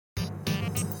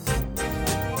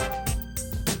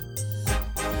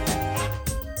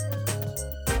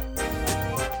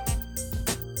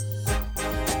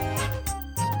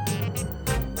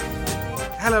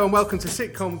Hello and welcome to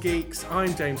Sitcom Geeks.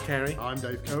 I'm James Carey. I'm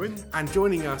Dave Cohen. And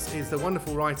joining us is the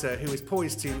wonderful writer who is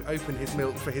poised to open his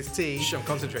milk for his tea. I'm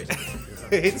concentrating.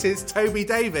 It's Toby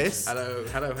Davis. Hello.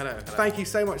 Thank you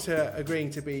so much for agreeing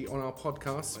to be on our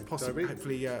podcast. Toby.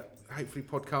 Hopefully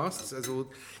podcasts, as we're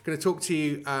going to talk to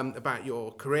you about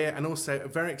your career and also a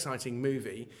very exciting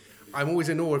movie. I'm always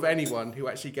in awe of anyone who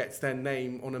actually gets their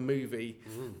name on a movie,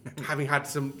 having had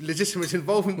some legitimate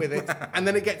involvement with it, and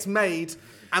then it gets made,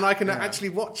 and I can actually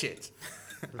watch it.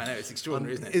 I know, it's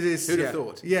extraordinary, isn't it? It is. Who'd have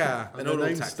thought? Yeah. And the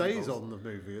name stays on the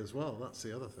movie as well. That's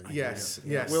the other thing. Yes.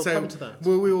 We'll come to that.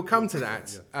 We will come to that.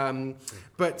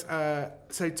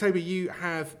 So Toby, you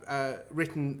have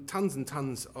written tons and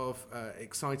tons of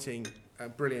exciting,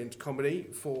 brilliant comedy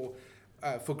for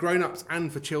grown-ups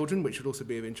and for children, which would also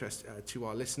be of interest to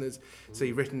our listeners. So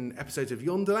you've written episodes of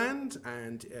Yonderland,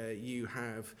 and you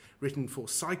have written for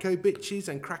Psycho Bitches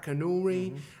and Cracker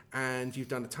Nori, and you've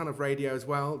done a ton of radio as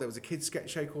well. There was a kids'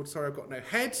 sketch show called Sorry I've Got No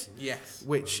Head. Yes.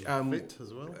 Which Fit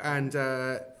as well. And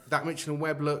That Mitchell and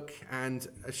Webb look, and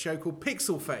a show called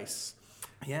Pixel Face.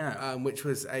 Yeah. Which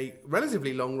was a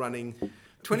relatively long-running...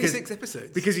 26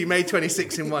 episodes. Because you made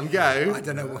 26 in one go. I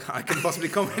don't know what I can possibly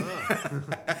comment.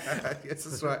 Yes,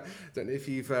 that's right. Don't know if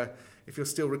you're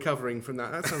still recovering from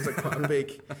that. That sounds like quite a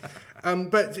big.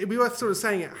 But it'd be worth sort of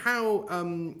saying it.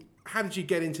 How did you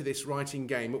get into this writing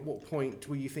game? At what point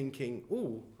were you thinking,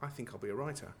 "Oh, I think I'll be a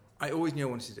writer"? I always knew I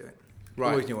wanted to do it.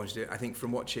 Right. Always knew I wanted to do it. I think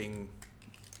from watching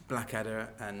Blackadder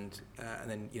and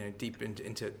then deep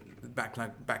into the back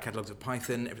catalogues of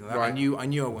Python, everything like that. Right. I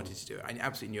knew I wanted to do it. I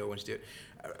absolutely knew I wanted to do it.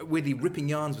 Weirdly, Ripping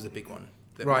Yarns was a big one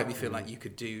that made me feel like you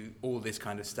could do all this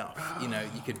kind of stuff.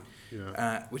 You could,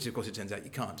 which of course it turns out you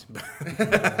can't.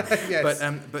 Yes.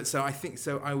 But so I think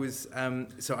so. I was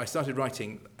so I started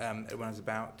writing when I was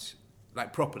about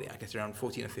properly, I guess around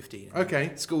 14 or 15.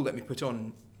 Okay. School let me put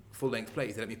on full-length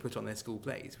plays. They let me put on their school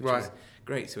plays, which was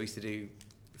great. So I used to do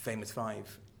Famous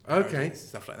Five.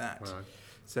 Stuff like that. Right.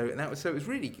 So it was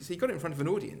really, so you got it in front of an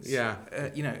audience. Yeah.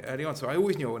 Early on. So I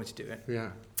always knew I wanted to do it. Yeah.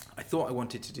 I thought I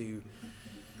wanted to do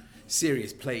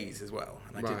serious plays as well,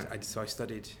 and I did. So I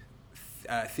studied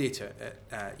theatre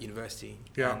at university.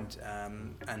 Yeah.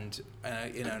 And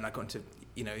I got into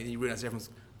you realise everyone's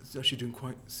actually doing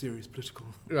quite serious political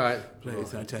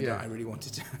plays, and it turned out I really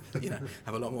wanted to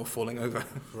have a lot more falling over.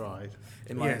 Right.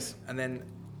 In my and then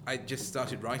I just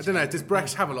started writing. I don't know, does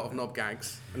Brecht have a lot of knob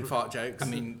gags and fart jokes? I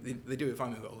mean, they do if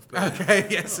I'm involved. But Okay,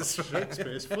 yes, that's right.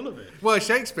 Shakespeare is full of it. Well,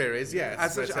 Shakespeare is, yes.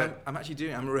 As such,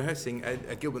 I'm rehearsing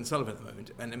a Gilbert and Sullivan at the moment,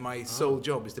 and my sole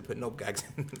job is to put knob gags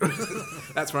in.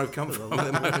 That's where I've come from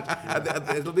at the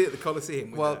moment. It'll be at the Colosseum.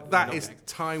 Well, that is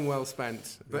time well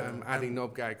spent, adding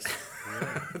knob gags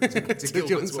to Gilbert and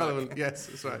Gilbert's Sullivan. work. Yes,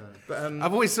 that's right. But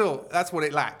I've always thought that's what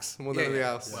it lacks more than anything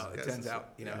else. Well, it turns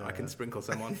out, I can sprinkle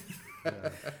someone.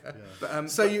 But,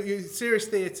 so you serious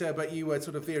theatre, but you were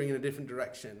sort of veering in a different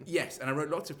direction. Yes, and I wrote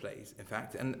lots of plays, in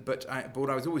fact. But what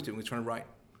I was always doing was trying to write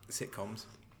sitcoms.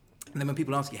 And then when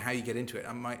people ask you how you get into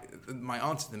it, my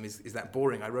answer to them is that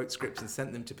boring. I wrote scripts and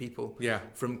sent them to people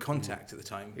from Contact at the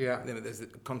time. Yeah. There's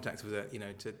Contact was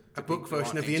a book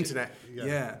version of the internet.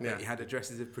 Yeah. You had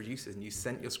addresses of producers and you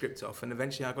sent your scripts off, and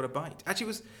eventually I got a bite.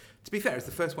 Actually, to be fair, it was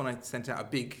the first one I sent out a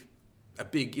big,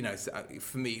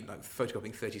 for me,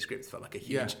 photocopying 30 scripts felt like a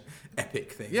huge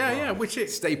epic thing. Which it...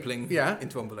 Stapling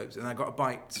into envelopes, and I got a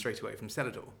bite straight away from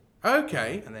Celador.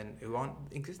 Okay. And then who aren't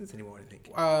in existence anymore, I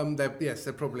think.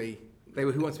 They're probably... They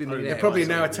were Who Wants to Be a Millionaire. They're probably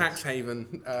now a tax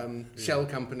haven shell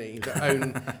company that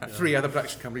own 3 other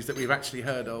production companies that we've actually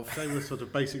heard of. They were sort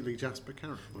of basically Jasper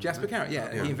Carrot. Jasper Carrot,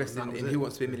 He invested in Who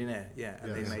Wants to Be a Millionaire,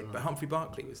 and they made. Right. But Humphrey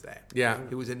Barclay was there. Yeah.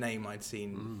 Who was a name I'd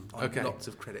seen on lots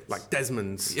of credits. Like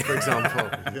Desmond's, for example.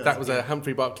 That was a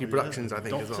Humphrey Barclay Productions, I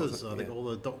think, Doctors, as well. I think all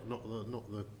the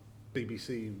not the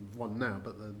BBC one now,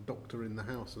 but the Doctor in the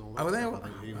House and all that. Oh, stuff. I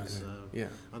think he was. Yeah.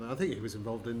 And I think he was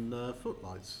involved in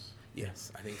Footlights.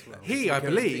 Yes, I think so. He, I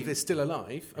believe, is still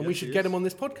alive, and we should get him on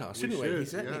this podcast, shouldn't we? He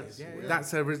certainly is. Yeah.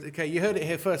 That's okay. You heard it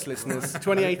here first, listeners.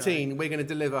 2018, we're going to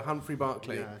deliver Humphrey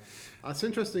Barclay. Yeah. It's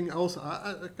interesting. Also,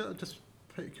 I just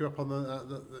pick you up on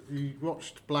the you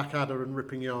watched Blackadder and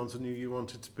Ripping Yarns, and you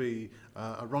wanted to be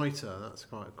a writer. That's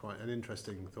quite an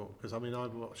interesting thought, because I mean I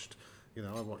watched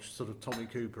sort of Tommy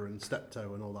Cooper and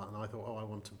Steptoe and all that, and I thought, I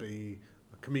want to be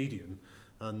a comedian.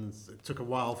 And it took a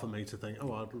while for me to think, I'd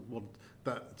want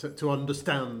that to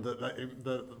understand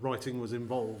that writing was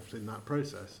involved in that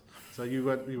process. So you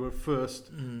were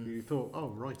first. You thought,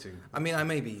 writing. I mean, I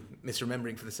may be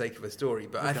misremembering for the sake of a story,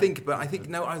 but I think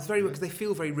no, I was very because they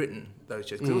feel very written, those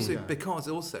shows. Because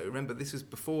also remember, this was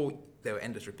before there were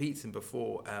endless repeats and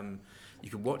before you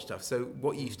could watch stuff. So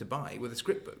what you used to buy were the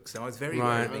script books. So I was very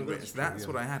Right. aware of being written. So that's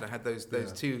what I had. I had those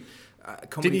two. Did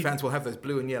Comedy you- fans will have those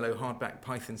blue and yellow hardback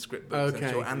Python script books, Okay.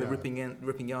 I'm sure, and the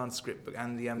Ripping Yarn script book,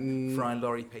 and the Fry and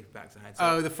Laurie paperbacks I had. So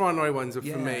Oh, the Fry and Laurie ones are for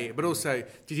Yeah. me. But also,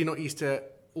 did you not used to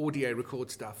audio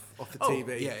record stuff off the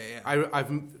TV? yeah.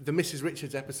 I've the Mrs.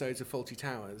 Richards episodes of Fawlty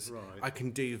Towers. Right. I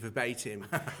can do verbatim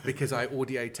because I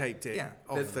audio taped it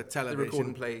off the television. The record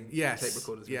and play yes, tape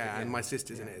recorders. yeah, and my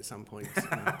sister's in it at some point,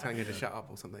 telling her to shut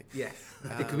up or something. Yes,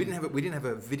 because we didn't have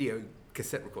a video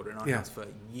cassette recorder in our house for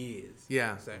years.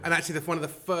 Yeah, So. and actually, one of the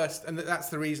first, and that's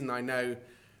the reason I know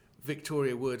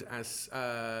Victoria Wood as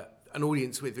an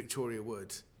audience with Victoria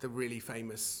Wood, the really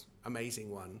famous, amazing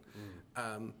one.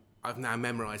 I've now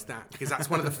memorised that because that's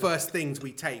one of the first things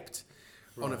we taped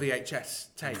on a VHS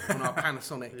tape on our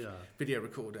Panasonic video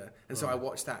recorder, and so I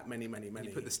watched that many. You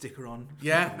put the sticker on.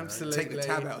 Yeah, absolutely. Take the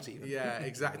tab out even. Yeah,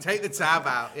 exactly. Take the tab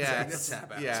out. Yeah, Take the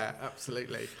tab out. Yeah,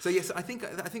 absolutely. So yes, I think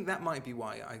that might be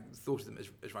why I thought of them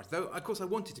as writers. Though of course I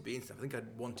wanted to be in stuff. I think I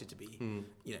wanted to be,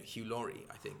 Hugh Laurie.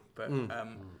 I think, but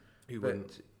Who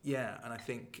wouldn't? Yeah, and I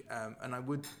think, and I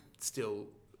would still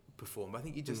perform. But I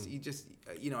think you just,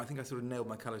 I think I sort of nailed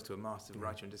my colours to a mast as a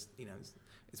writer, and just,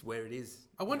 it's where it is.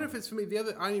 I wonder if it's for me.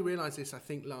 I only realised this, I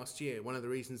think, last year. One of the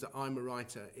reasons that I'm a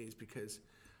writer is because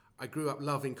I grew up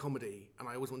loving comedy, and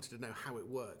I always wanted to know how it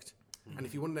worked. And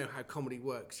if you want to know how comedy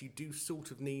works, you do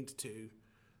sort of need to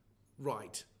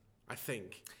write, I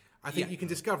think. I think you can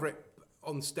discover it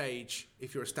on stage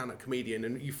if you're a stand-up comedian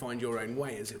and you find your own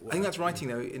way, as it were. I think that's writing,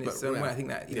 though, in its own way. I think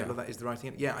that a lot of that is the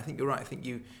writing. Yeah, I think you're right. I think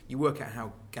you work out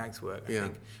how gags work. I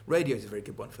think radio is a very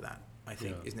good one for that. I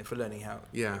think, isn't it, for learning how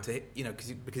to,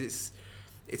 because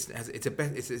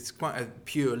it's quite a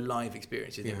pure live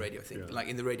experience in the radio. I think, like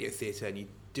in the radio theatre, and you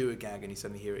do a gag and you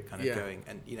suddenly hear it kind of going,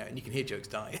 and and you can hear jokes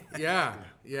die. And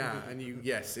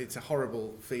it's a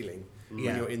horrible feeling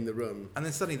when you're in the room. And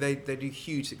then suddenly they do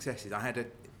huge successes. I had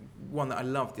one that I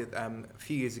loved a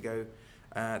few years ago.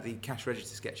 The cash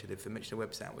register sketch I did for Mitchell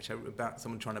Website, which about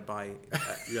someone trying to buy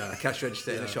a cash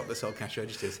register in a shop that sold cash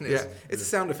registers. And it's a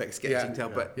sound effect sketch, you can tell,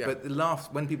 but the laughs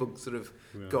when people sort of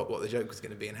got what the joke was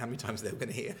going to be and how many times they were going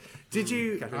to hear. Did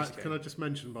you? Can I just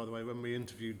mention, by the way, when we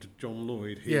interviewed John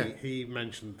Lloyd, he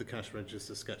mentioned the cash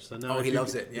register sketch. So now he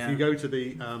loves it. If you go to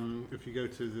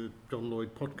the John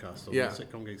Lloyd podcast on the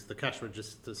Sitcom Geeks, the cash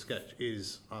register sketch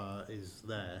is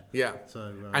there. Yeah.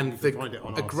 So and you can find it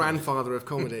on a grandfather of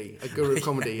comedy, a guru of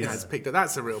comedy has picked up.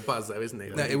 That's a real buzz, though, isn't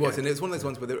it? No, it was, and it was one of those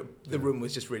ones where the room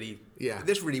was just really,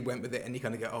 this really went with it, and you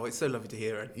kind of go, oh, it's so lovely to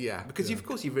hear it. Yeah. Because of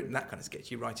course you've written that kind of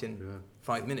sketch. You write in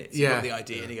 5 minutes. You got the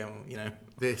idea, and you go,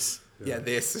 this.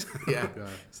 This.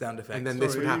 Sound effects. And then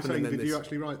this would happen. And then did you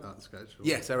actually write that sketch?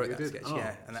 Yes, I wrote that sketch.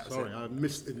 And that was sorry, I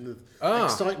missed in the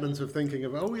excitement of thinking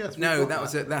about. Oh yes. No, that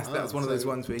was one of those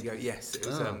ones where you go, yes, it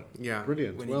was.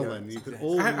 Brilliant. Well, then you could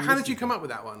all. How did you come up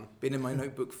with that one? Been in my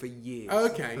notebook for years. Oh,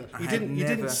 okay. You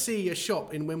didn't see a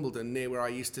shop in Wimbledon near where I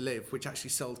used to live which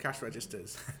actually sold cash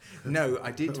registers. No,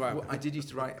 I did. I did used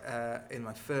to write in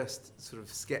my first sort of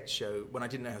sketch show when I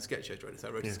didn't know how sketch shows wrote. So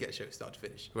I wrote a sketch show start to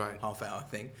finish, half-hour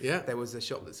thing. Yeah. There was a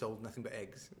shop that sold nothing but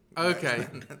eggs. Okay.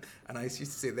 And I used to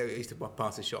see they used to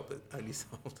pass a shop that only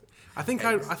sold. I think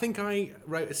I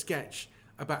wrote a sketch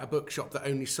about a bookshop that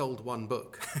only sold one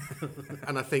book,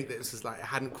 and I think that this was like it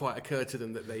hadn't quite occurred to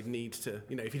them that they'd need to,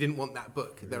 if you didn't want that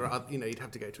book, there are you'd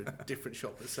have to go to a different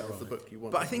shop that sells the book you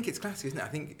want. But I think it's classic, isn't it? I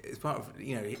think it's part of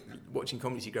watching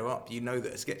comedy as you grow up. You know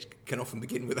that a sketch can often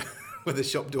begin with a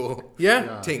shop door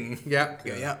ting.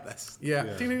 That's ding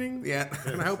ding ding. Yeah,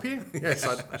 can I help you? Yes,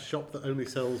 a shop that only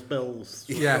sells bells.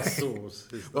 Stores.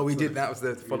 Well, we did. That was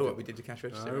the follow-up we did to cash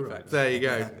register. In fact, there you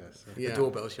go. The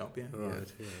doorbell shop. Yeah.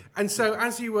 Right. Yeah. And so,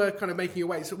 as you were kind of making your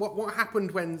way, so what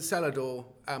happened when Celador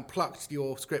plucked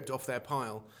your script off their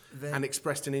pile and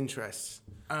expressed an interest?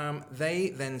 They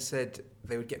then said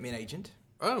they would get me an agent,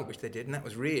 which they did, and that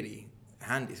was really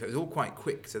handy. So it was all quite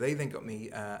quick. So they then got me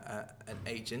an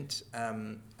agent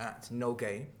at Noel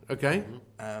Gay. Okay.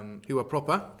 Who were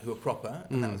proper,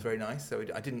 and that was very nice. So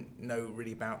I didn't know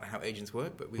really about how agents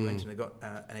work, but we went and I got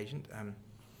an agent.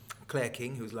 Claire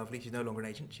King, who's lovely. She's no longer an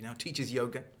agent. She now teaches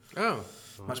yoga. Oh.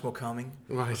 Much more calming.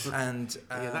 Right. And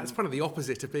that's kind of the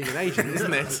opposite of being an agent,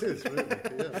 isn't it?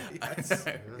 It is,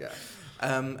 really.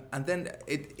 And then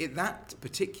that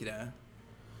particular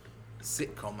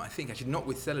sitcom, I think, actually not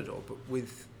with Celador, but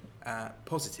with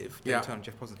Positive, Jeff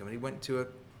Posner company, went to a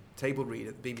table read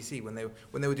at the BBC when they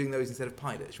were doing those instead of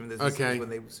pilots. Remember those when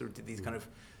they sort of did these kind of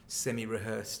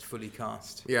semi-rehearsed, fully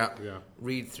cast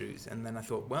read-throughs, and then I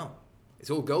thought, well, it's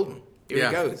all golden. Here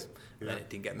it goes. And then it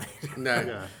didn't get made.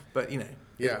 No. But,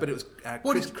 Yeah. But it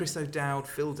was Chris O'Dowd,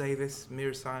 Phil Davis,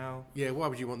 Mira Sayal. Yeah, why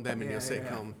would you want them in your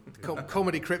sitcom?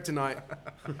 Comedy kryptonite.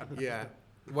 Yeah.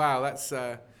 Wow, that's...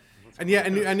 and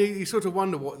you sort of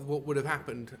wonder what would have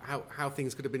happened, how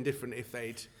things could have been different if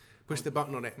they'd pushed the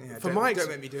button on it. Yeah, don't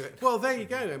make me do it. Well, there you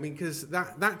go. I mean, because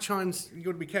that chimes... You've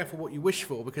got to be careful what you wish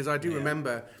for, because I do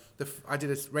remember... I did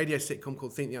a radio sitcom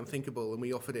called Think the Unthinkable, and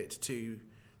we offered it to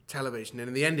television, and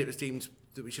in the end it was deemed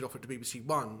that we should offer it to BBC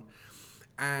One.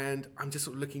 And I'm just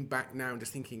sort of looking back now and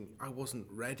just thinking, I wasn't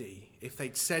ready. If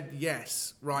they'd said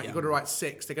yes, right, you've got to write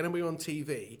 6, they're going to be on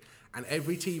TV, and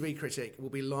every TV critic will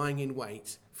be lying in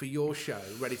wait for your show,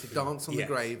 ready to dance on the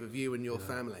grave of you and your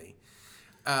family.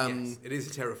 Yes, it is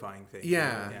a terrifying thing.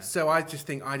 Yeah, so I just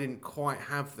think I didn't quite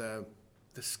have the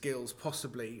skills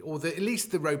possibly, or at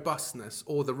least the robustness,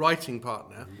 or the writing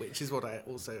partner, which is what I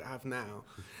also have now,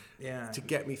 to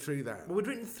get me through that. Well, we'd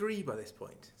written 3 by this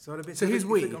point. So who's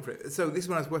we? So this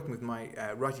one I was working with my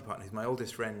writing partner, who's my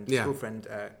oldest friend, school friend,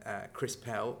 Chris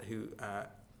Pell, who,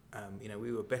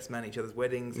 we were best man at each other's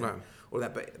weddings and all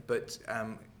that, but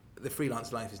the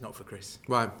freelance life is not for Chris.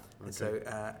 Right. And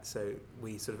so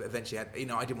we sort of eventually had,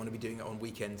 I didn't want to be doing it on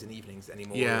weekends and evenings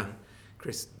anymore. Yeah. And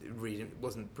Chris really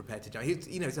wasn't prepared to jump. It's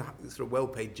a sort of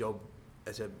well-paid job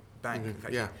at a bank. In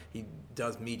fact, he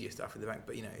does media stuff at the bank,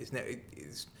 but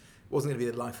it wasn't going to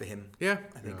be the life for him. Yeah,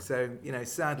 I think so.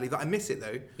 Sadly, I miss it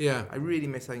though. Yeah, I really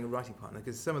miss having a writing partner,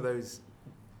 because some of those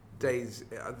days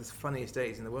are the funniest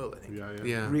days in the world. I think.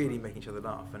 Yeah. Really making each other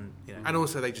laugh, and and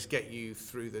also they just get you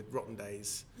through the rotten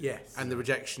days. Yes. And the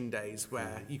rejection days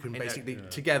where you can basically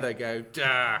together go,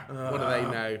 what do they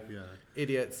know? Yeah.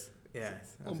 Idiots. Yeah.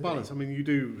 On balance, I mean, you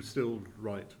do still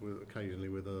write occasionally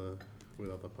with other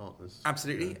partners.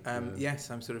 Absolutely.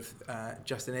 Yes, I'm sort of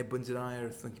Justin Edwards and I are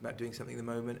thinking about doing something at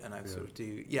the moment, and I sort of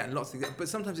do and lots of things. But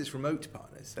sometimes it's remote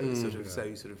partners, so you sort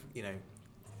of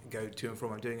go to and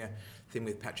from. I'm doing a thing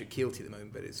with Patrick Keelty at the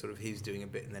moment, but it's sort of he's doing a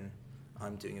bit and then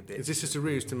I'm doing a bit. Is this just a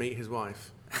ruse to meet his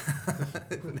wife?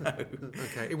 No.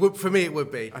 Okay. It would, for me, it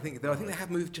would be. I think they have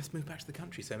moved back to the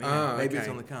country, so maybe it's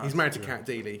on the card. He's married to Kat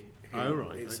Deely. Oh,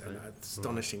 right. Is an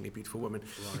astonishingly beautiful woman.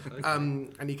 Right, okay.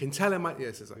 And you can tell him...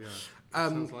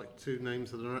 sounds like 2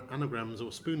 names that are anagrams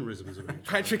or spoonerisms of each.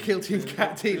 Patrick Keelty and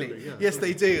Kat Deely. Yes,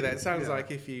 they do. That sounds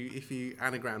like if you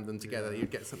anagram them together,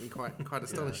 you'd get something quite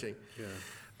astonishing.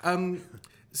 Yeah.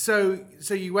 So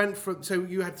you went from... So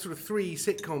you had sort of 3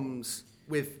 sitcoms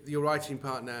with your writing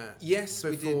partner. Yes,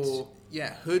 we did.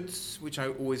 Yeah, Hoods, which I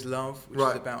always love, which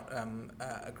is about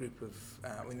a group of...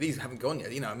 these haven't gone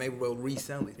yet. I may well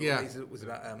resell these. Yeah. It was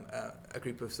about a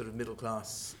group of sort of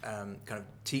middle-class kind of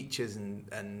teachers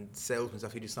and salesmen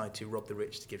stuff who decide to rob the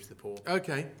rich to give to the poor.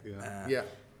 Okay.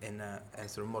 In a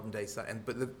sort of modern day style.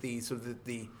 But the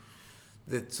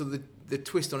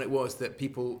twist on it was that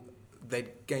people...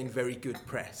 They'd gained very good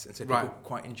press, and so people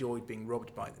quite enjoyed being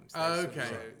robbed by them.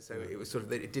 So it was sort of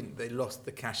they lost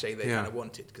the cachet they kind of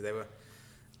wanted, because they were,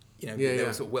 they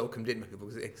were sort of welcomed in by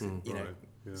people.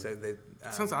 So they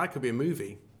sounds like that could be a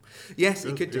movie. Yes,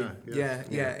 it could do. Yeah,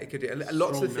 it could do.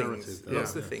 Lots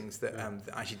of things that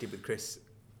I actually did with Chris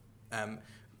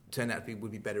turned out to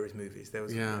would be better as movies. There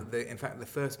was, in fact, the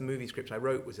first movie script I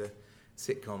wrote was a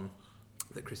sitcom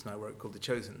that Chris and I wrote called The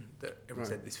Chosen, that everyone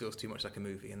said this feels too much like a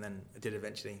movie, and then I did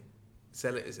eventually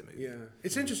sell it as a movie. Yeah,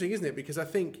 it's interesting, isn't it? Because I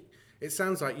think it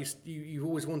sounds like you've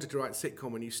always wanted to write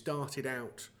sitcom, and you started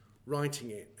out writing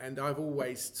it. And I've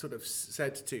always sort of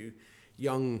said to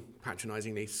young,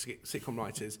 patronisingly sitcom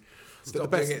writers,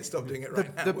 Stop doing it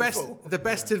right now. The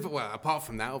best well, apart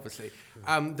from that, obviously,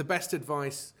 the best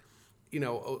advice,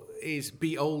 is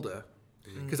be older,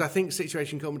 because I think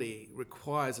situation comedy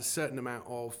requires a certain amount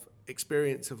of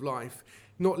experience of life,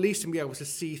 not least to be able to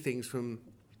see things from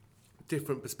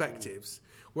different perspectives.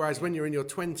 Whereas when you're in your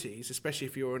 20s, especially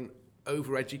if you're an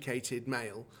overeducated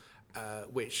male,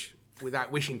 which,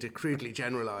 without wishing to crudely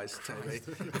generalise, Toby,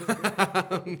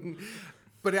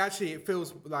 but actually it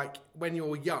feels like when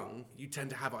you're young, you tend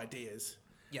to have ideas.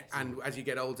 Yes. And as you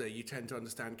get older, you tend to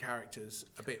understand characters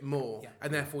a bit more,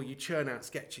 and therefore you churn out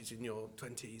sketches in your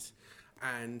 20s,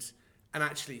 and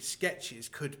actually sketches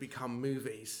could become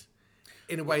movies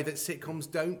in a way that sitcoms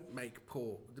don't make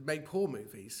poor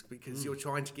movies, because you're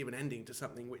trying to give an ending to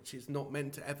something which is not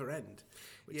meant to ever end.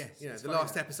 Which, the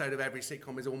last episode of every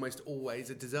sitcom is almost always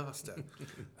a disaster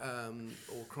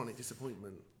or chronic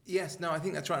disappointment. Yes, no, I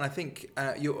think that's right. And I think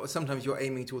sometimes you're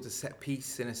aiming towards a set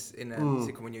piece in a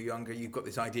sitcom when you're younger. You've got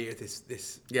this idea of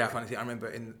this funny thing. I remember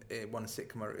in one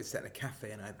sitcom where it was set in a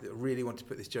cafe, and I really wanted to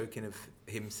put this joke in of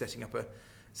him setting up a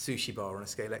sushi bar on a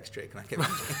scale X trick, and I kept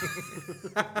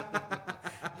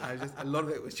A lot of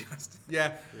it was just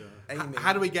aiming.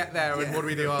 How do we get there, and what do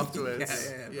we do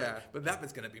afterwards? But that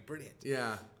was going to be brilliant.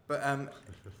 Yeah. But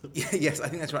yes, I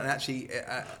think that's right. And actually,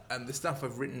 the stuff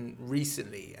I've written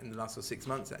recently in the last 6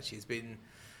 months actually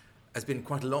has been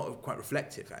quite a lot of quite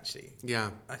reflective actually. Yeah.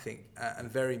 I think and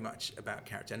very much about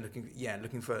character and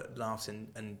looking for laughs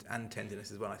and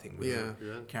tenderness as well. I think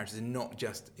with characters and not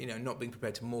just not being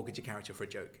prepared to mortgage a character for a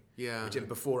joke. Yeah. Which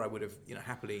before I would have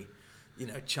happily.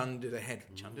 Chundered ahead.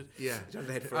 Chundered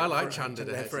ahead. I like chundered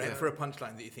ahead for a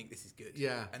punchline that you think this is good.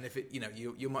 Yeah. And if it,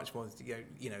 you're much more to go.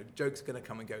 Jokes are going to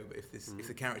come and go, but if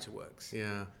the character works.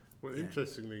 Yeah. Well,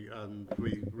 interestingly,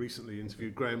 we recently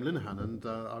interviewed Graham Linehan, and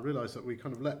I realised that we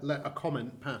kind of let a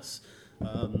comment pass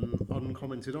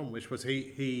uncommented on, which was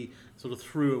he sort of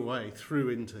threw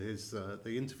into his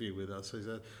the interview with us. He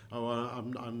said, "Oh,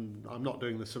 I'm not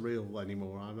doing the surreal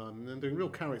anymore. I'm doing real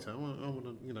character. I want I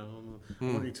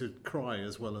want you to cry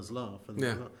as well as laugh." And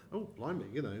oh, blimey,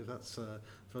 that's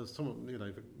for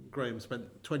someone Graham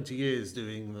spent 20 years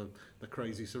doing the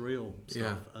crazy surreal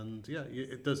stuff, and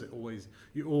it does it always.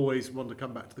 You always want to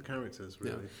come back to the characters,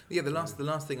 really. Yeah. The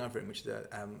last thing I've written, which is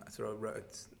I sort of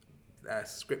wrote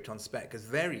script on spec,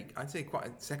 is I'd say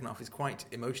quite. The second half is quite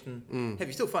emotion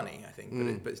heavy, still funny, I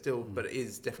think, but it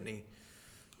is definitely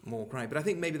more crying. But I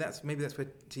think maybe that's where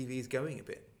TV is going a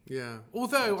bit. Yeah.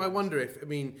 Although I wonder if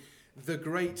the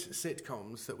great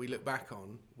sitcoms that we look back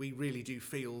on, we really do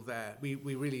feel there. We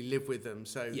really live with them.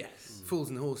 So yes. Fools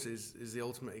and Horses is the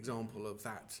ultimate example of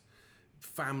that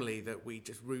family that we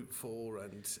just root for,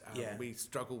 and we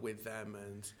struggle with them.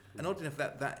 And odd enough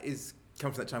that is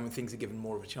comes from that time when things are given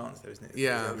more of a chance, though, isn't it?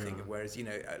 Yeah. Whereas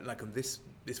like on this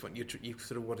one, you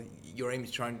sort of your aim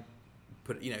is to try and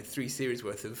put 3 series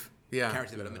worth of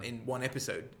character development in one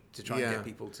episode to try and get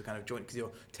people to kind of join, because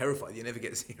you're terrified you never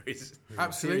get a series.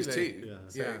 Absolutely. Series 2.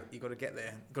 So you've got to get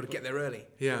there. Got to get there early.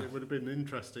 Yeah. It would have been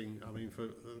interesting.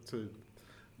 To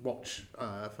watch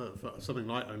for something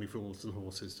like Only Fools and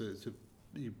Horses to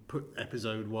you put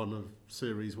episode 1 of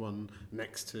series 1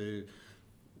 next to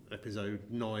episode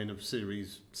 9 of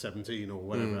series 17 or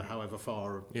whatever, however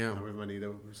far, however many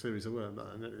the series there were.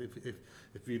 And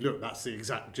if you look, that's the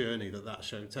exact journey that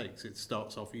show takes. It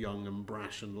starts off young and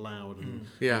brash and loud and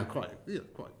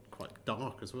quite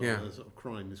dark as well. The sort of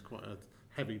crime is quite a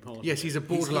heavy part. Yes, he's a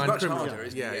borderline criminal.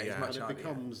 He's much harder. It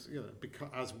becomes, because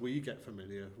as we get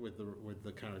familiar with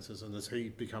the characters, and as he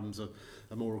becomes a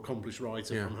more accomplished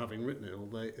writer from having written it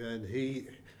all, and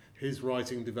his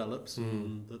writing develops,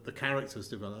 and the characters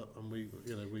develop, and we.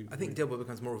 I think Dilbert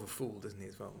becomes more of a fool, doesn't he,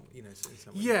 as well? In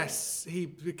some ways. Yes, he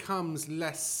becomes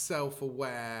less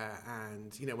self-aware,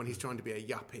 and when he's trying to be a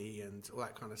yuppie and all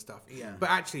that kind of stuff. Yeah.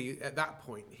 But actually, at that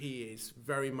point, he is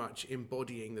very much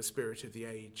embodying the spirit of the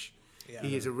age. Yeah.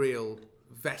 He is a real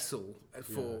vessel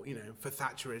for for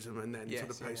Thatcherism, and then sort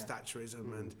of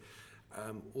post-Thatcherism and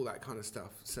all that kind of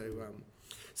stuff.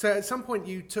 So at some point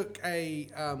you took a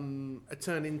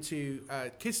turn into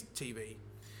Kiss TV.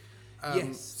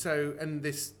 Yes. So and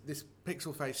this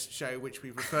Pixel Face show, which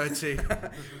we referred to,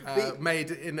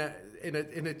 made in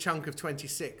a chunk of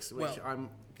 26, which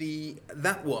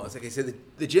So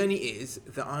the journey is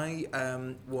that I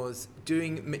was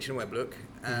doing Mitchell and Webb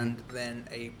and then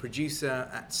a producer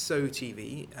at So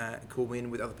TV called me in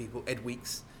with other people, Ed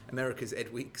Weeks. America's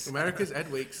Ed Weeks,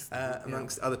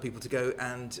 amongst other people, to go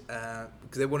and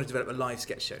because they wanted to develop a live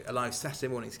sketch show, a live Saturday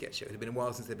morning sketch show. It had been a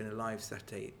while since there'd been a live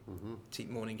Saturday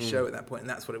morning show at that point, and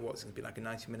that's what it was. It would be like a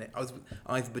 90-minute.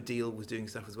 Ivor Badil was doing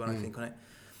stuff as well, I think, on it,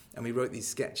 and we wrote these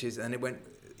sketches, and it went,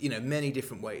 many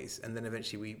different ways, and then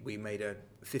eventually we made a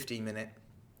 15-minute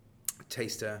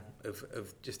taster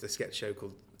of just a sketch show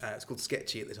called it's called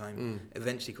Sketchy at the time,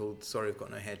 eventually called Sorry I've Got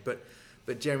No Head,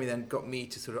 But Jeremy then got me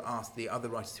to sort of ask the other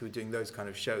writers who were doing those kind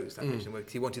of shows,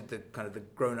 because he wanted the kind of the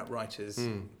grown-up writers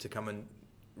to come and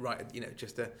write,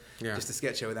 just a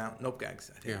sketch show without knob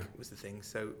gags, I think was the thing.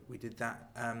 So we did that,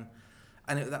 and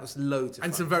that was loads of fun.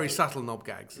 And some very subtle knob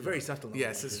gags. Very subtle knob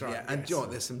gags. Yes, that's right. Yeah. And John,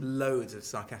 there's some loads of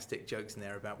sarcastic jokes in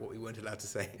there about what we weren't allowed to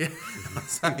say.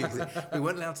 We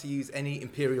weren't allowed to use any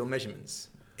imperial measurements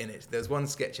in it. There's one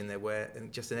sketch in there where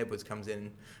Justin Edwards comes in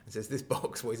and says, "This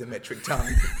box weighs a metric ton."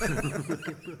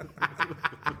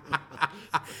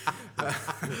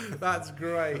 That's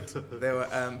great. There were,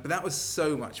 but that was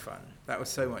so much fun. That was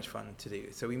so much fun to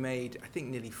do. So we made, I think,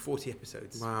 nearly 40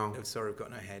 episodes of Sorry I've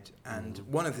Got No Head, and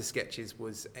one of the sketches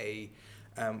was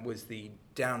was the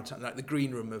downtime, like the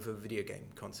green room of a video game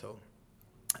console.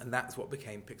 And that's what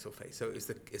became Pixel Face. So it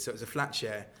was a flat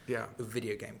share of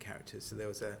video game characters. So there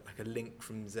was a Link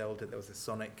from Zelda. There was a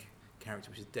Sonic character,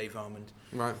 which is Dave Armand.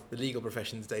 Right. The legal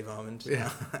profession's Dave Armand.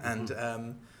 Yeah. And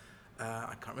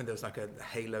I can't remember. There was like a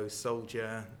Halo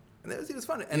soldier, and it was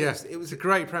fun. And it was a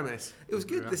great premise. It was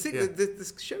good.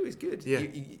 The show is good. Yeah.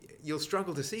 You'll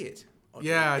struggle to see it.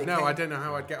 I don't know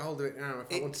how I'd get hold of it now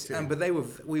if I wanted to. But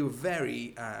we were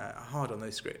very hard on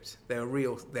those scripts. They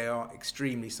are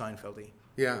extremely Seinfeldy.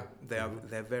 Yeah.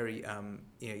 They're very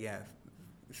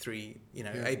three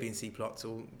A, B, and C plots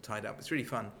all tied up. It's really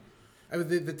fun.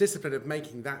 The discipline of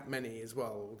making that many as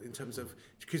well, in terms of,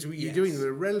 because you're doing them in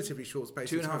a relatively short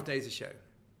space of time. 2.5 days a show.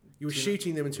 You were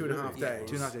shooting them in 2.5 days.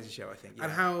 2.5 days a show, I think. Yeah.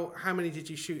 And how many did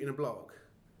you shoot in a block?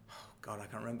 Oh God, I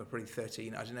can't remember. Probably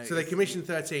 13. I don't know. So they commissioned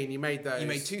 13. You made those. You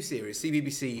made 2 series.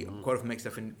 CBBC quite often make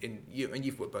stuff in you, and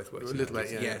you've both worked. A little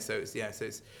bit, yeah. So it's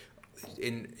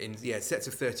in sets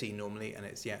of 13 normally, and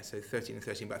it's so 13 and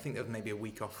 13. But I think there was maybe a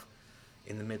week off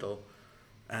in the middle,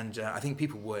 and I think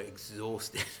people were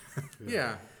exhausted.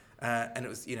 Yeah. And it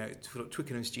was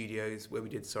Twickenham Studios where we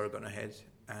did Sorrow Got No Head,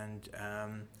 and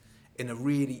the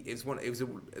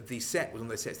set was one of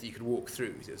those sets that you could walk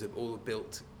through. So it was all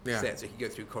built sets, so you could go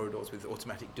through corridors with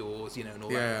automatic doors, and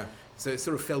all that. So it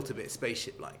sort of felt a bit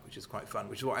spaceship-like, which was quite fun,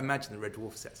 which is what I imagine the Red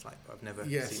Dwarf set's like, but I've never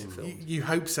seen it filmed. You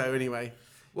hope so, anyway.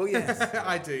 Well, yes.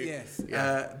 I do. Yes.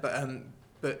 Yeah.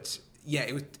 But yeah,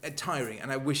 it was tiring,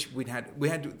 and I wish we had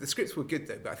the scripts were good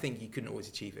though, but I think you couldn't always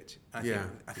achieve it. I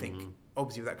think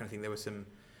obviously with that kind of thing there was some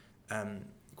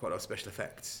quite a lot of special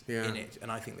effects in it,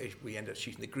 and I think we ended up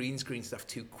shooting the green screen stuff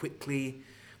too quickly,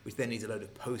 which then needs a load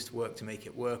of post work to make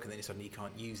it work, and then suddenly you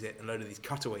can't use it, and a load of these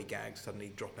cutaway gags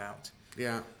suddenly drop out.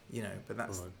 Yeah. But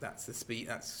that's the speed.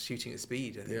 That's shooting at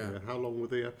speed. I think. Yeah. How long were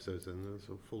the episodes then?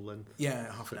 Sort of full length?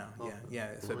 Yeah, half an hour.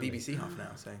 Yeah. So BBC half an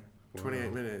hour. So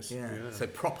 28 minutes. Yeah. So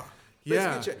proper.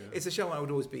 But it's a show I would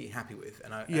always be happy with,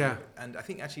 and I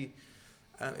think actually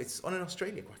it's on in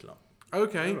Australia quite a lot.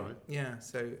 Okay. Right. Yeah,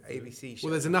 so ABC shows.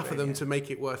 Well, there's enough of them to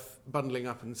make it worth bundling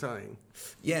up and selling.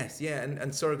 Yes,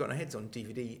 and Sorrow Got No Head's on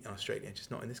DVD in Australia,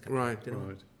 just not in this country. Right.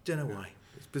 Don't know why.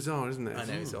 It's bizarre, isn't it? I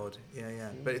know, it's odd.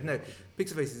 Yeah. But no,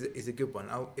 Pixel Face is a good one.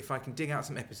 If I can dig out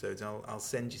some episodes, I'll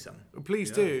send you some.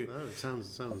 Please do. No, it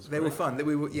sounds They were fun.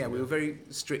 We were very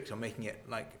strict on making it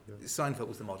like Seinfeld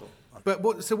was the model. But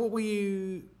what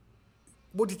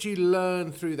did you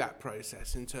learn through that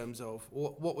process in terms of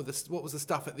what was the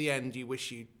stuff at the end you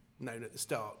wish you'd known at the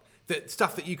start? That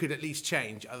stuff that you could at least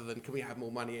change, other than can we have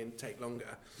more money and take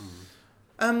longer?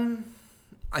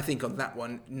 I think on that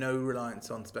one, no reliance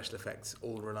on special effects,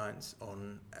 all reliance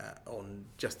on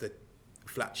just the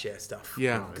flat share stuff.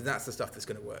 Yeah, because that's the stuff that's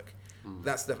going to work.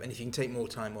 That stuff, and if you can take more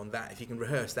time on that, if you can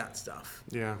rehearse that stuff,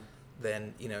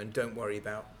 then and don't worry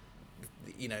about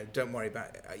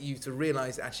you to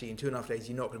realise actually in 2.5 days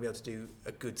you're not going to be able to do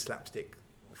a good slapstick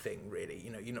thing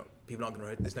really. People aren't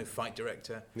going to. There's no fight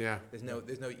director. Yeah. There's no.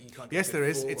 You can't. Yes, there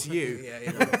is. It's you.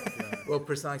 Well,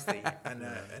 precisely. And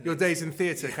your days in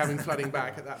theatre coming flooding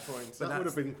back at that point. That would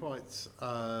have been quite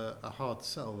a hard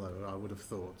sell, though. I would have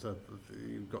thought.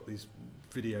 You've got these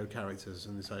video characters,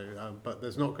 and so, but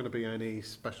there's not going to be any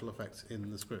special effects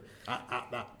in the script at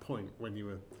that point when you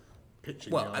were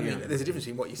pitching. Well, there's a difference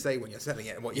between what you say when you're selling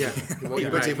it and what you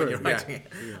put in when you're writing it.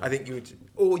 Yeah. I think you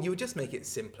would just make it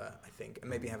simpler. I think, and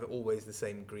maybe have it always the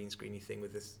same green screeny thing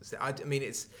with this.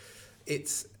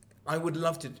 It's. I would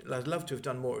love to. I'd love to have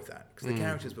done more of that because the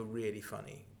characters were really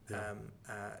funny. Yeah.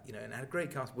 And had a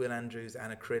great cast: Will Andrews,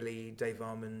 Anna Crilly, Dave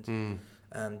Armand.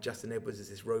 Justin Edwards is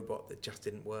this robot that just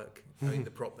didn't work. I mean,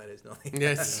 the prop that is nothing.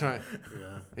 Yes, that's right.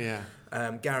 Yeah.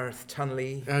 Gareth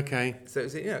Tunley. Okay. So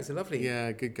it's a lovely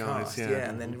good guys. Cast,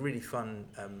 and then really fun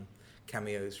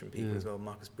cameos from people as well.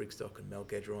 Marcus Brigstock and Mel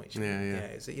Gedroych.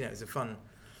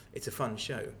 It's a fun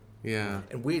show. Yeah.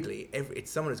 And weirdly,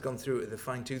 it's someone who's gone through it with a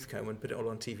fine tooth comb and put it all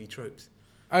on TV Tropes.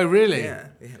 Oh, really? Yeah,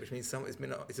 which means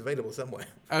it's available somewhere.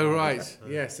 Oh, right.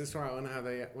 Yes, that's right. I wonder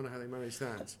how they manage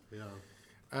that. Yeah.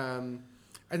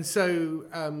 And so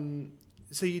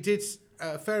you did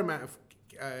a fair amount of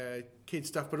kid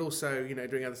stuff, but also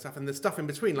doing other stuff, and the stuff in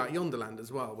between, like Yonderland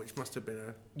as well, which must have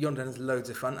been Yonderland's loads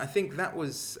of fun. I think that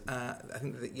was. I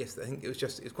think it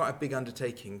was quite a big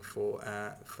undertaking for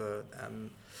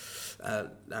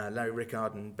Larry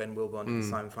Rickard and Ben Wilbon and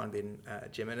Simon Farnaby and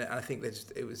Jim, and I think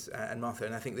it was and Martha,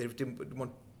 and I think they didn't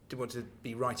want to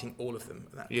be writing all of them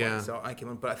at that point. So I came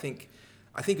on, but I think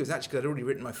it was actually because I'd already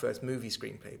written my first movie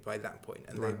screenplay by that point,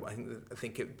 and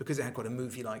because it had quite a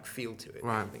movie-like feel to it.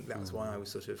 Right. I think that was why I was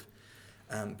sort of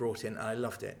brought in, and I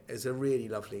loved it. It was a really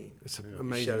lovely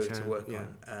show to work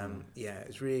on. It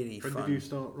was really fun. When did you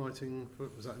start writing?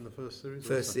 Was that in the first series?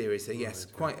 First series, so yes,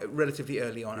 quite relatively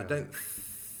early on. Yeah.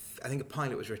 I think a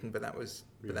pilot was written, but that was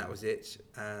it.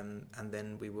 And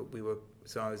then we were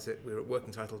at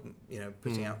Working Title,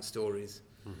 putting out stories.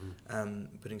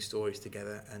 putting stories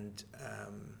together. And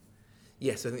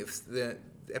yes, I think the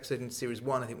episode in series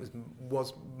 1, I think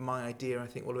was my idea. I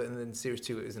think all of it, and then series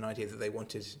 2, it was an idea that they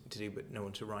wanted to do, but no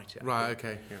one to write it. Right.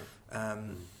 Okay.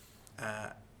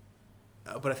 Yeah.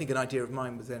 But I think an idea of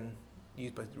mine was then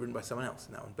written by someone else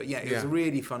in that one. But yeah, it was a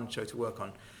really fun show to work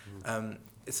on.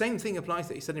 The same thing applies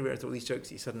that you suddenly realise all these jokes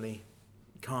that you suddenly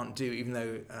can't do, even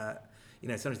though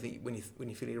sometimes when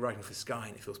you feel you're writing for Sky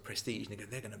and it feels prestige, and you go,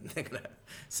 they're gonna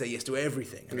say yes to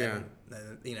everything, and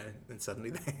then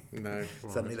suddenly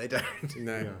they don't.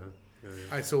 No. Yeah.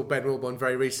 I saw Ben Wilborn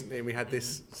very recently, and we had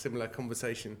this similar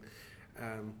conversation.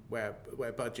 Where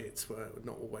budgets were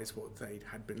not always what they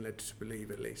had been led to believe,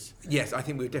 at least. Yes, I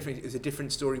think it's a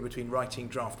different story between writing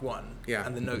draft 1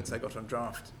 and the notes I got on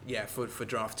draft. Yeah, for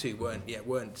draft 2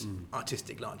 weren't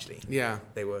artistic largely. Yeah,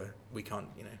 they were. We can't,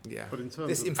 Yeah. But in terms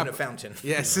this infinite fountain.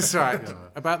 Yes, that's right.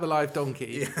 About the live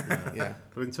donkey. Yeah.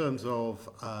 But in terms of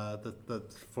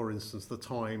for instance, the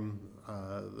time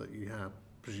that you have,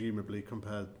 presumably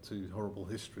compared to Horrible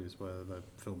Histories, where they're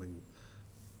filming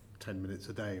 10 minutes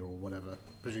a day or whatever.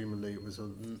 Presumably it was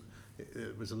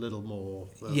a little more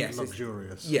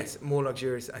luxurious. Yes, more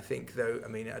luxurious, I think, though. I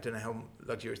mean, I don't know how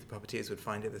luxurious the puppeteers would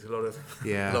find it. There's a lot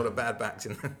of bad backs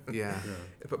in there. Yeah.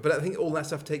 But I think all that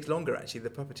stuff takes longer, actually, the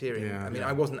puppeteering. Yeah. I mean,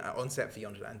 I wasn't on set for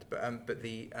Yonderland, but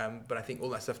I think all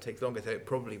that stuff takes longer, so it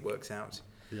probably works out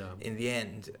in the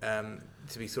end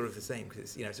to be sort of the same,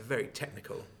 because it's a very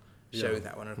technical show,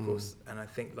 that one, of course, and I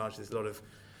think largely there's a lot of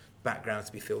backgrounds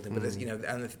to be filled in, but there's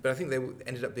but I think they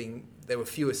ended up being, there were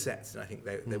fewer sets than I think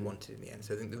they wanted in the end.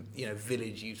 So I think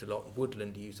Village used a lot,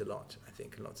 Woodland used a lot, I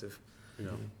think, and lots of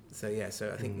so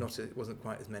I think it wasn't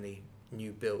quite as many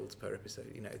new builds per episode.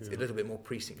 It's a little bit more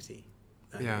precincty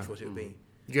than I thought it would be.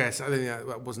 Yes, I think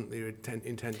that wasn't the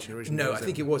intention originally. No, I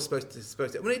think it was supposed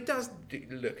to. Well, it does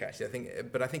look, actually. I think,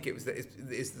 but I think it was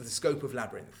it's the scope of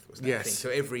Labyrinth was that thing. So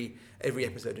every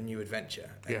episode a new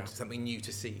adventure and something new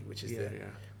to see, which is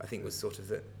I think was sort of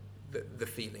the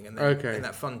feeling, and then and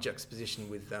that fun juxtaposition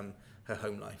with her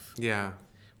home life. Yeah,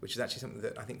 which is actually something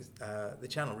that I think the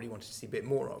channel really wanted to see a bit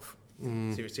more of.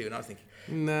 Series 2, and I was thinking,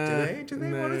 do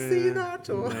they want to see that,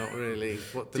 or not really?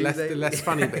 What the less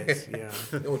funny bits,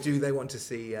 or do they want to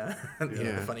see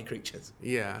the funny creatures?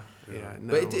 No.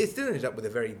 But it still ended up with a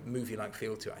very movie-like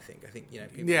feel to it. I think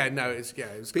people,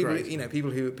 it was people,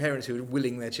 great. Parents who are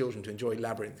willing their children to enjoy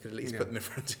Labyrinth could at least put them in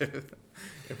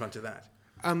front of that.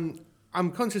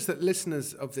 I'm conscious that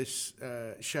listeners of this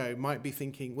show might be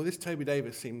thinking, well, this Toby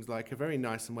Davis seems like a very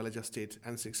nice and well-adjusted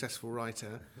and successful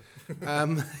writer.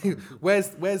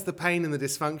 Where's the pain and the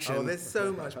dysfunction? Oh, there's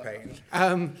so much pain.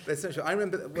 There's so much. I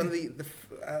remember one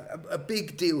of a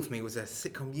big deal for me was a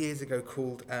sitcom years ago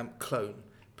called Clone.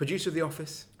 Producer of The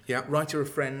Office, writer of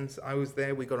Friends. I was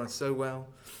there. We got on so well.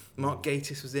 Mark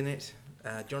Gatiss was in it.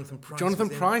 Jonathan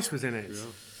Pryce was in it. Yeah.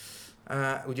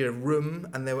 We did a room,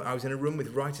 and I was in a room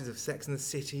with writers of Sex and the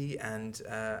City and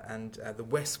The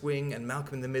West Wing and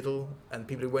Malcolm in the Middle and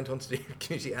people who went on to do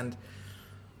Community, and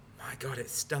my God, it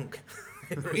stunk.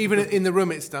 Even in the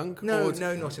room it stunk? No,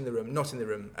 not in the room. Not in the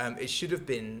room. It should have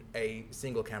been a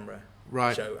single camera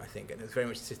show, I think, and it was very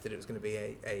much insisted it was going to be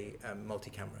a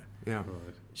multi-camera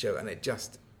show, and it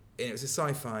was a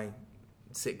sci-fi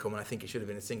sitcom, and I think it should have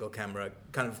been a single camera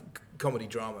kind of comedy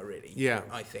drama, really. Yeah,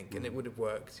 I think, and it would have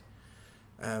worked.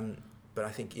 But I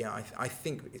think, I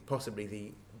think it's possibly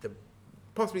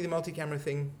the multi-camera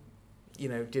thing,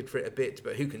 did for it a bit.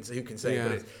 But who can say?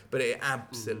 Yeah. But it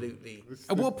absolutely.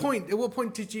 At what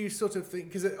point did you sort of think?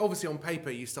 Because obviously on paper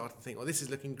you started to think, "Oh, this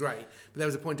is looking great," but there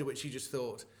was a point at which you just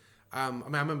thought. I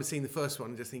remember seeing the first one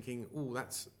and just thinking, "Oh,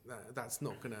 that's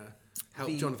not going to help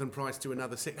Jonathan Pryce do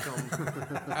another sitcom."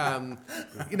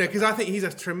 Because I think he's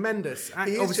a tremendous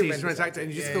actor. Obviously, he's a tremendous actor,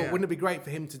 and you just thought, wouldn't it be great for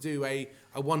him to do a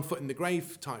 1 foot in the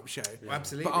grave type show? Yeah.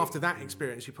 Absolutely. But after that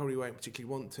experience, you probably won't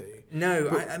particularly want to. No,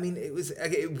 I mean it was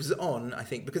on, I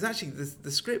think, because actually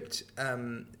the script,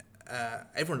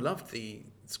 everyone loved the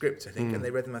scripts, I think, and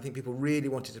they read them. I think people really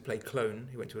wanted to play Clone,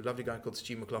 who went to a lovely guy called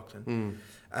Stu McLaughlin.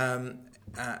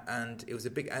 And it was a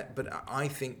big, but I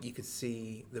think you could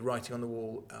see the writing on the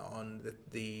wall on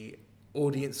the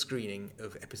audience screening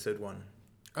of episode 1.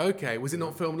 Okay, was it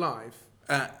not filmed live?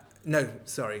 No,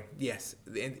 sorry. Yes,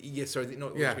 sorry.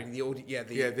 Not the audio.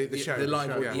 The show, the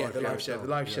live show, the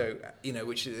live show.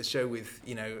 Which is a show with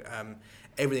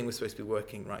everything was supposed to be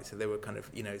working right. So there were kind of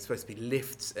it's supposed to be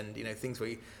lifts and things where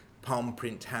you palm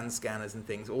print hand scanners and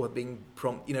things all being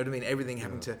prompt, everything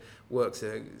having to work,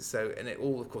 so and it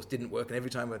all of course didn't work, and every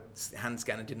time a hand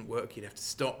scanner didn't work you'd have to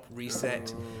stop,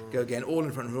 reset, go again, all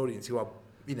in front of an audience who are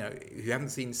who haven't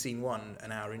seen scene 1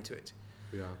 an hour into it,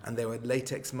 Yeah. And there were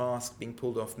latex masks being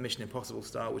pulled off Mission Impossible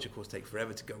style, which of course take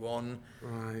forever to go on.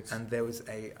 Right. And there was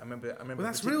I remember. Well,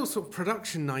 that's real sort of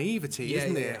production naivety,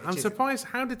 isn't it? I'm is. surprised.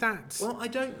 How did that? Well, I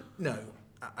don't know.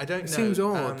 I don't know. It seems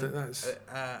odd that that's.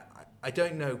 I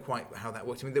don't know quite how that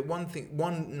worked. I mean,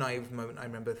 one naive moment I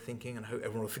remember thinking, and I hope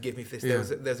everyone will forgive me for this.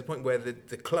 Yeah. There's a point where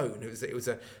the clone, it was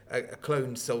a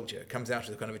cloned soldier, comes out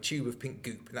of kind of a tube of pink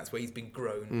goop, and that's where he's been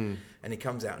grown. And he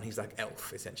comes out and he's like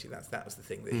Elf, essentially. That was the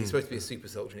thing. He's supposed to be a super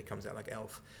soldier, and he comes out like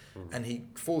Elf, and he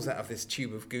falls out of this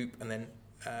tube of goop, and then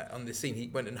on this scene he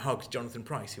went and hugged Jonathan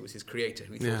Pryce, who was his creator,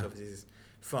 who he thought of as his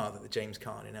father, the James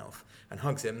Caan in Elf, and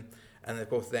hugs him. And of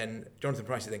course, then Jonathan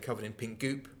Pryce is then covered in pink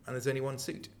goop, and there's only one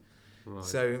suit. Right.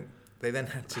 So they then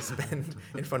had to spend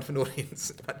in front of an audience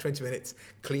about 20 minutes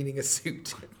cleaning a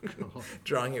suit,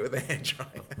 drying it with a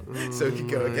hairdryer, so it could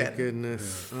go again.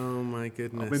 Goodness. Yeah. Oh my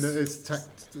goodness! I mean, it's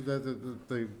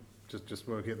they just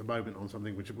working at the moment on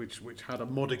something which had a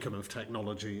modicum of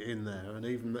technology in there, and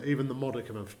even the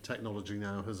modicum of technology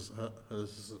now has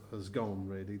gone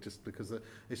really, just because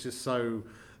it's just so.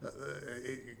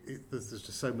 There's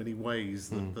just so many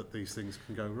ways that these things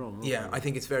can go wrong. Yeah, I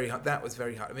think it's very hard. That was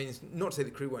very hard. I mean, it's not to say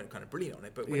the crew weren't kind of brilliant on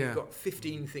it, but when you've got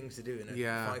 15 things to do in a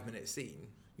 5-minute scene.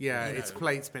 Yeah, it's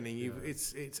plate spinning.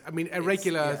 It's. I mean, a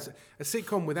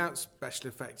sitcom without special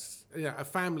effects. A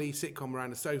family sitcom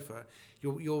around a sofa.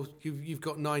 You've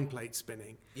got 9 plates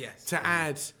spinning. Yes. To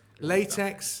add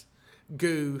latex,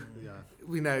 goo.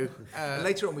 Yeah.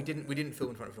 Later on, we didn't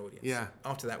film in front of an audience. Yeah.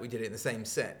 After that, we did it in the same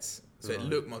sets, so it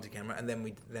looked multi-camera, and then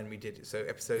we did it. So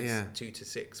episodes 2 to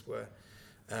 6 were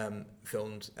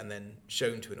filmed and then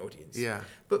shown to an audience. Yeah.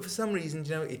 But for some reason,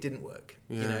 it didn't work.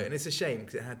 Yeah. And it's a shame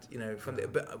because it had from the.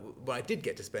 But I did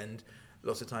get to spend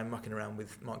lots of time mucking around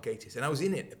with Mark Gatiss, and I was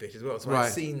in it a bit as well. So I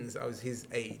had scenes. I was his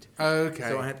aide. Okay.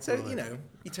 So I had. So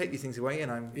you take these things away,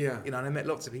 and and I met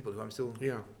lots of people who I'm still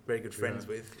very good friends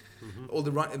with. Mm-hmm. All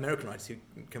the American writers who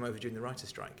came over during the writers'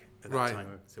 strike at that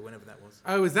time. So whenever that was.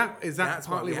 Oh, is that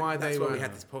partly why they were? That's why we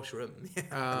had this posh room.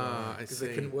 I see. Because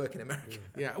they couldn't work in America.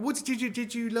 Yeah. What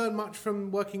did you learn much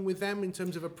from working with them in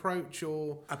terms of approach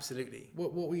or? Absolutely.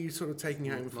 What were you sort of taking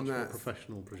home from that? Much more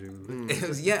professional, presumably. It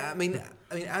was, I mean,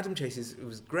 Adam Chase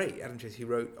was great. Adam Chase, he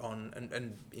wrote on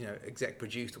and exec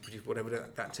produced or produced whatever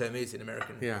that term is in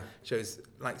American shows,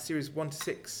 like series 1 to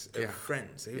 6 of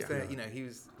Friends. So he was there. He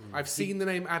was. I've seen the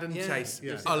name Adam Chase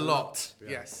a lot. Yeah.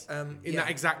 Yes. In that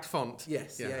exact font.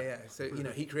 Yes. Yeah. So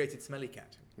he created Smelly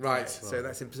Cat. Right. So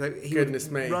that's him. So he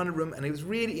would run a room, and it was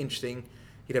really interesting.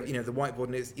 He'd have the whiteboard,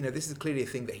 and this is clearly a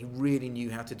thing that he really knew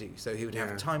how to do. So he would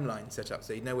have a timeline set up,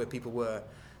 so he'd know where people were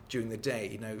during the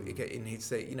day. And he'd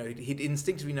say, he'd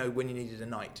instinctively know when you needed a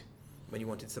night, when you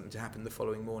wanted something to happen the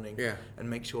following morning, and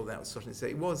make sure that was starting. So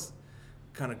it was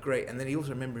kind of great. And then he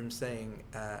also remember him saying,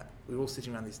 we were all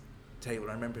sitting around this table.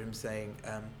 I remember him saying,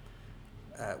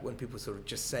 when people were sort of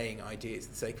just saying ideas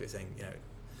for the sake of it, saying,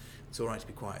 it's all right to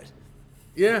be quiet.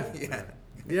 Yeah.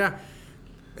 Yeah.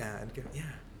 And go,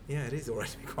 it is all right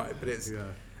to be quiet, but it's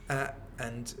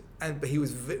but he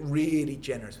was really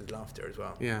generous with laughter as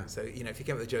well. Yeah. So if he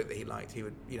came up with a joke that he liked, he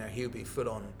would be full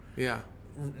on. Yeah.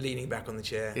 Leaning back on the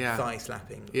chair, thigh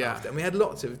slapping. Yeah. Laughter. And we had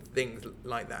lots of things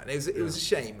like that. And it was a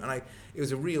shame, and it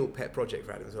was a real pet project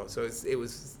for Adam as well. So it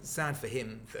was sad for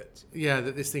him that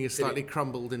that this thing has slightly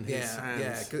crumbled in his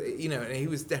hands. Yeah, and he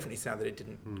was definitely sad that it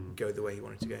didn't go the way he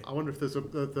wanted to go. I wonder if there's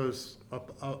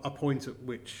a point at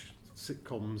which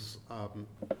sitcoms,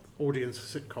 audience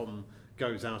sitcom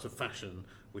goes out of fashion,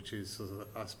 which is,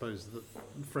 I suppose, that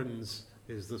Friends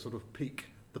is the sort of peak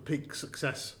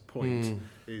success point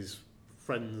is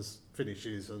Friends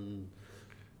finishes and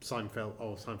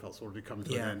Seinfeld's already come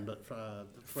to an end, but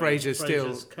Frasier's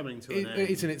still coming to an end.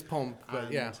 It's in its pomp,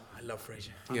 but I love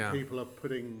Frasier.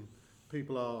 And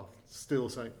people are still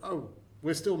saying, "Oh,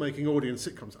 we're still making audience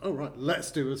sitcoms. Oh, right,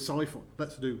 let's do the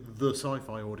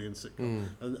sci-fi audience sitcom."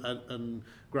 And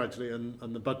gradually,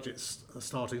 and the budgets are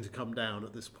starting to come down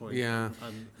at this point. Yeah,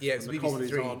 and it's the BBC comedies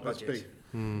Three aren't as big.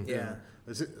 Yeah.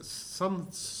 Is it to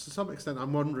some extent?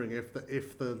 I'm wondering if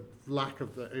the lack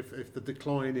of if the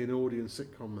decline in audience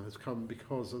sitcom has come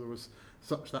because there was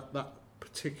such that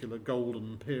particular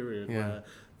golden period where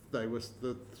there was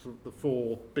the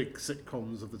 4 big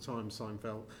sitcoms of the time: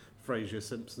 Seinfeld, Frasier,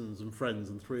 Simpsons, and Friends,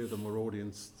 and 3 of them were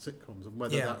audience sitcoms. And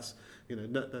whether that's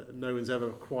no one's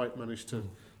ever quite managed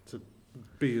to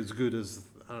be as good as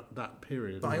that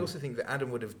period. But I also think that Adam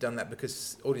would have done that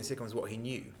because audience sitcom is what he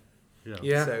knew.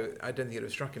 Yeah. So I don't think it would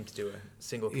have struck him to do a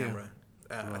single camera.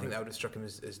 I think that would have struck him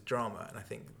as drama, and I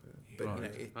think.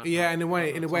 But in a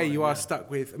way, you are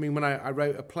stuck with. I mean, when I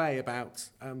wrote a play about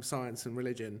science and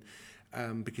religion,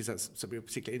 because that's something of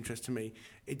particular interest to me.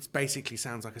 It basically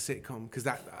sounds like a sitcom because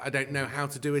I don't know how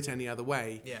to do it any other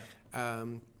way.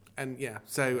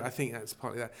 So I think that's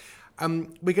partly that.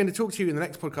 We're going to talk to you in the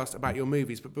next podcast about your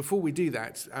movies, but before we do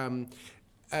that,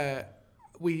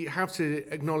 we have to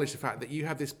acknowledge the fact that you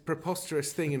have this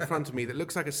preposterous thing in front of me that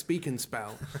looks like a speak and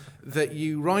spell that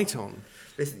you write on.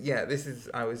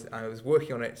 I was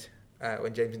working on it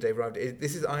when James and Dave arrived.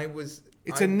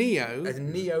 It's a Neo. It's a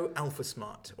Neo Alpha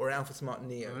Smart or Alpha Smart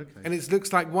Neo. Okay. And it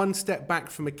looks like one step back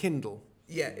from a Kindle.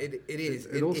 Yeah, it is.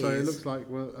 It looks like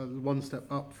one step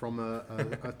up from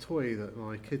a toy that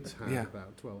my kids had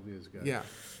about 12 years ago. Yeah.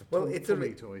 It's a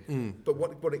toy. But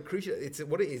what it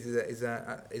is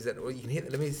that well, you can hear.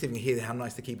 Let me see if you can hear how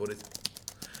nice the keyboard is.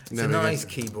 It's a nice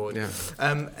keyboard. Yeah.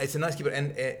 It's a nice keyboard,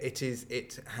 and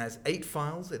it has 8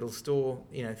 files. It'll store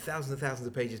thousands and thousands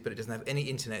of pages, but it doesn't have any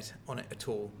internet on it at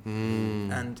all.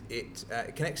 And it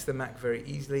connects to the Mac very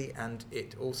easily, and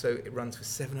it runs for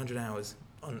 700 hours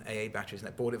on AA batteries, and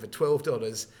I bought it for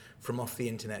 $12 from off the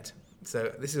internet.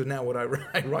 So this is now what I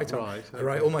write on. Right, okay. I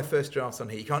write all my first drafts on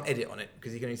here. You can't edit on it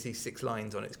because you can only see 6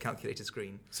 lines on its calculator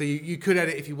screen. So you could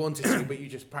edit if you wanted to, but you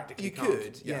just practically can't. You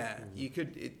could, yeah. You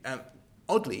could.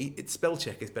 Oddly, its spell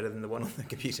check is better than the one on the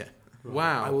computer.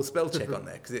 Wow. I will spell check on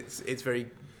there because it's very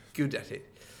good at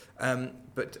it.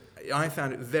 But I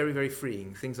found it very, very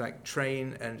freeing. Things like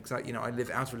train, and because I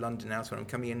live out of London now, so when I'm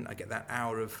coming in, I get that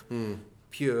hour of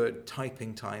pure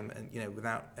typing time, and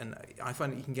and I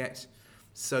find that you can get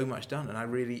so much done, and I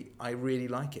really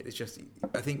like it. It's just,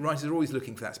 I think writers are always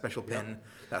looking for that special pen,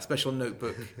 that special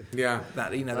notebook, that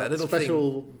that little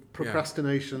special thing.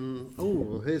 Procrastination.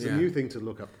 Oh, here's a new thing to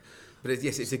look up. But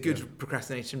it's a good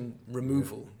procrastination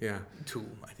removal tool,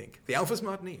 I think. The Alpha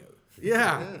Smart Neo.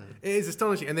 Yeah, it is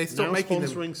astonishing, and they stopped making them.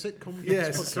 Sponsoring sitcom.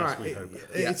 Yes, that's right.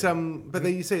 It's but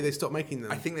you say they stopped making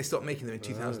them. I think they stopped making them in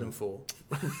 2004.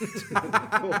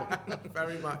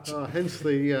 Very much. Hence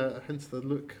the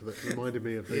look that reminded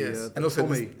me of the and also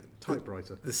Tommy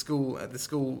typewriter. The school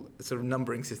sort of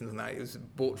numbering system and that, it was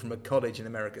bought from a college in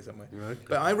America somewhere. Okay.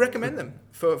 But I recommend them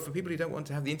for people who don't want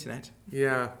to have the internet.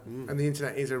 Yeah, and the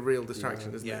internet is a real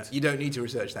distraction, isn't it? You don't need to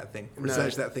research that thing.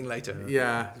 Research that thing later.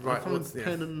 Yeah, right. I find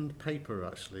pen and paper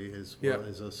actually is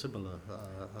a similar.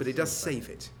 But it does save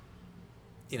it.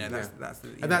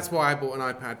 That's why I bought an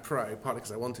iPad Pro, partly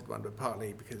because I wanted one, but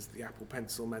partly because the Apple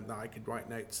Pencil meant that I could write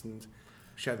notes and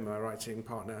share them with my writing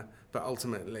partner. But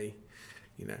ultimately,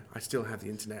 I still have the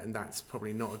internet, and that's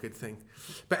probably not a good thing.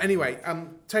 But anyway,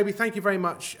 Toby, thank you very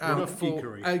much for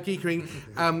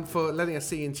geekering, for letting us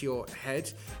see into your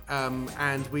head.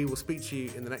 And we will speak to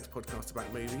you in the next podcast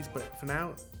about movies. But for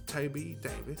now, Toby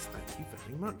Davis, thank you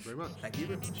very much. Thank you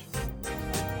very much.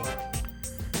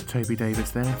 Toby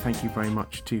Davis there, thank you very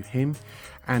much to him.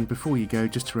 And before you go,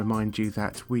 just to remind you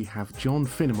that we have John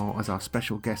Finnemore as our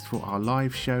special guest for our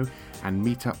live show and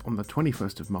meet up on the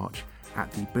 21st of March at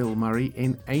the Bill Murray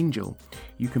in Angel.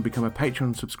 You can become a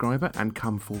Patreon subscriber and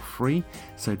come for free,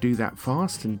 so do that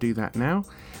fast and do that now.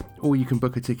 Or you can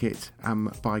book a ticket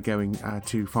by going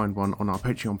to find one on our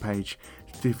Patreon page.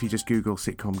 If you just Google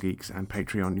Sitcom Geeks and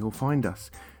Patreon, you'll find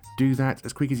us. Do that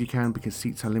as quick as you can because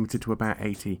seats are limited to about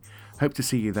 80. Hope to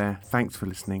see you there. Thanks for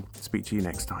listening. Speak to you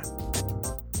next time.